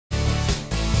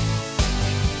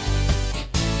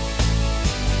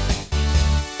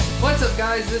up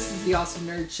guys, this is the Awesome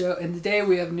Nerd Show, and today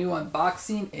we have a new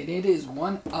unboxing, and it is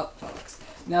One-Up box.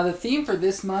 Now the theme for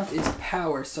this month is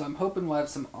power, so I'm hoping we'll have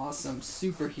some awesome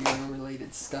superhero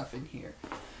related stuff in here.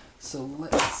 So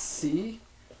let's see.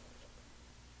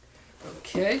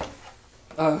 Okay.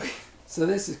 Oh, so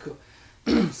this is cool.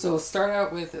 So we'll start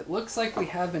out with, it looks like we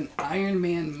have an Iron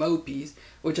Man Mopies,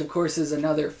 which of course is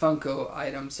another Funko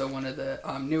item, so one of the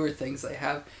newer things they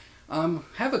have.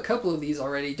 Have a couple of these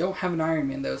already, don't have an Iron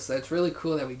Man though, so that's really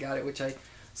cool that we got it, which I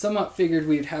somewhat figured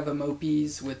we'd have a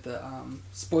Mopies with the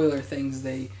spoiler things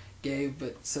they gave,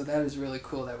 but so that is really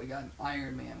cool that we got an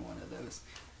Iron Man one of those.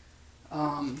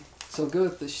 So I'll go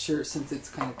with the shirt since it's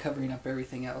kind of covering up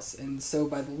everything else, and so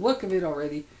by the look of it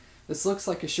already, this looks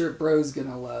like a shirt Bro's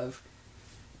gonna love.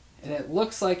 And it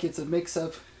looks like it's a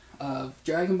mix-up of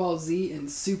Dragon Ball Z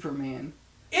and Superman.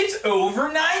 It's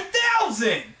over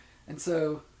 9,000! And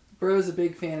so, Bro's a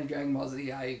big fan of Dragon Ball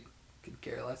Z. I could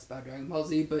care less about Dragon Ball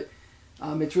Z, but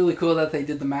it's really cool that they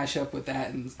did the mashup with that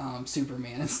and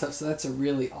Superman and stuff. So that's a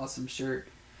really awesome shirt.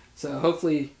 So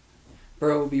hopefully,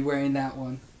 Bro will be wearing that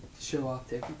one to show off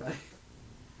to everybody.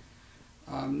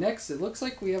 Next, it looks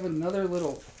like we have another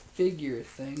little figure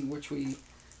thing, which we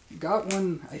got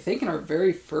one, I think, in our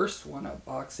very first One-Up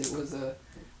box. It was a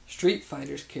Street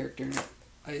Fighter's character.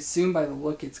 I assume by the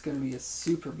look it's going to be a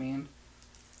Superman,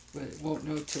 but it won't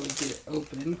know till we get it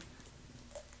open.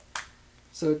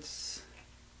 So it's,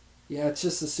 yeah, it's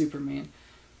just a Superman.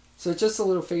 So it's just a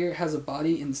little figure. It has a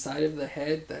body inside of the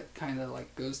head that kind of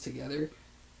like goes together,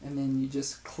 and then you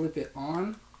just clip it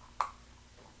on.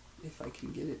 If I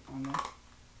can get it on there.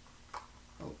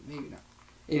 Oh, maybe not.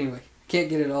 Anyway, can't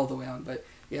get it all the way on, but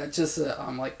yeah, it's just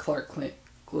a like Clark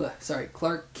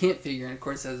Kent figure, and of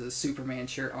course has a Superman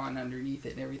shirt on underneath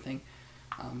it and everything.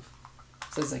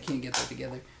 Says I can't get that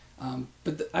together,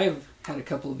 but I have had a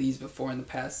couple of these before in the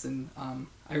past, and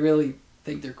I really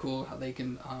think they're cool how they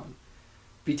can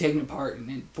be taken apart and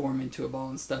then form into a ball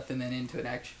and stuff, and then into an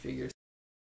action figure.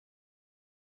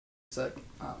 So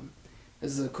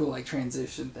this is a cool like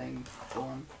transition thing for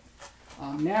them.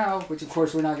 Now, which of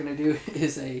course we're not going to do,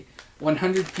 is a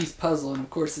 100-piece puzzle, and of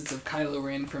course it's of Kylo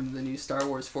Ren from the new Star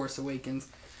Wars Force Awakens.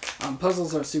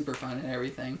 Puzzles are super fun and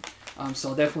everything, so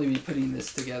I'll definitely be putting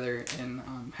this together and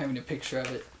having a picture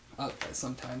of it up at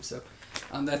some time, so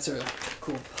that's a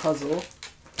cool puzzle.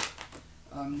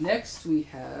 Next we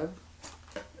have,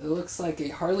 it looks like a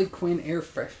Harley Quinn air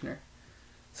freshener.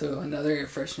 So another air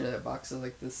freshener that boxes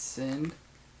like this Sind.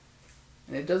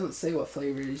 And it doesn't say what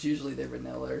flavor it is. Usually they're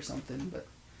vanilla or something, but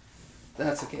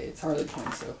that's okay. It's Harley Quinn,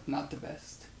 so not the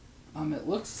best. It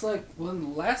looks like one of the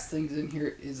last things in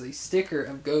here is a sticker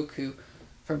of Goku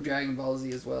from Dragon Ball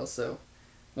Z as well. So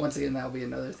once again, that'll be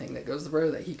another thing that goes to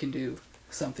Bro that he can do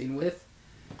something with.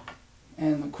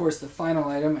 And of course, the final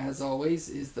item, as always,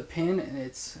 is the pin, and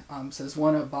it says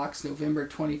One-Up box November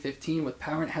 2015 with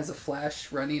power. And it has a flash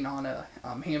running on a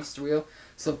hamster wheel.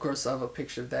 So of course, I'll have a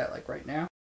picture of that like right now.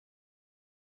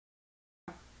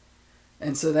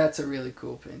 And so that's a really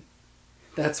cool pin.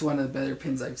 That's one of the better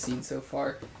pins I've seen so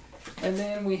far. And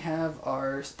then we have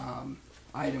our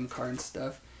item card and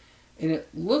stuff. And it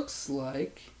looks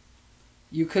like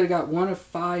you could have got one of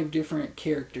 5 different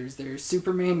characters. There's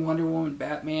Superman, Wonder Woman,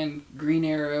 Batman, Green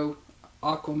Arrow,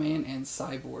 Aquaman, and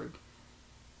Cyborg.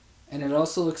 And it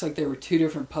also looks like there were 2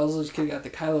 different puzzles. You could have got the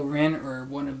Kylo Ren or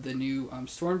one of the new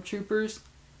Stormtroopers.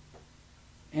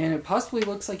 And it possibly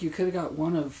looks like you could have got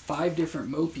one of 5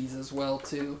 different Mopies as well,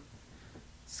 too.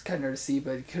 It's kind of hard to see,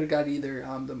 but you could have got either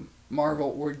the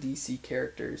Marvel or DC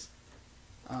characters.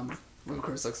 Of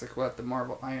course, looks like we'll have the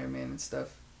Marvel Iron Man and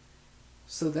stuff.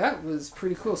 So that was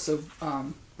pretty cool. So,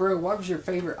 Bro, what was your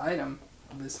favorite item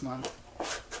this month?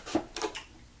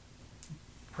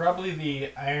 Probably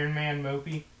the Iron Man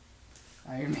Mopie.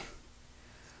 Iron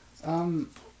Man.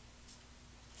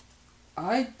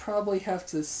 I'd probably have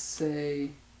to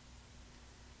say,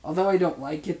 although I don't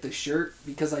like it, the shirt,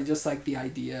 because I just like the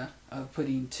idea of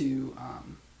putting 2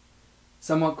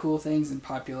 somewhat cool things and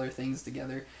popular things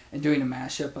together and doing a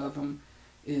mashup of them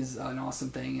is an awesome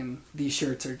thing. And these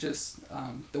shirts are just,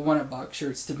 the One-Up box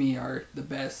shirts to me are the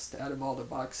best out of all the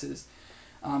boxes.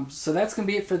 So that's going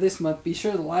to be it for this month. Be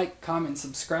sure to like, comment,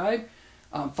 subscribe.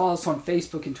 Follow us on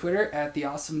Facebook and Twitter at The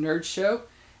Awesome Nerd Show.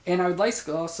 And I would like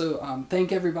to also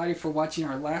thank everybody for watching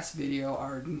our last video,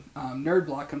 our Nerd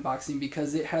Block unboxing,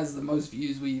 because it has the most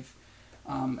views we've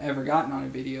ever gotten on a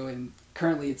video, and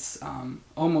currently it's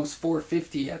almost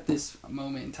 450 at this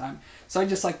moment in time. So I'd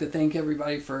just like to thank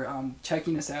everybody for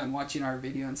checking us out and watching our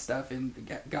video and stuff, and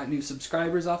got new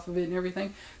subscribers off of it and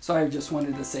everything. So I just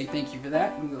wanted to say thank you for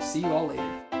that, and we'll see you all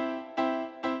later.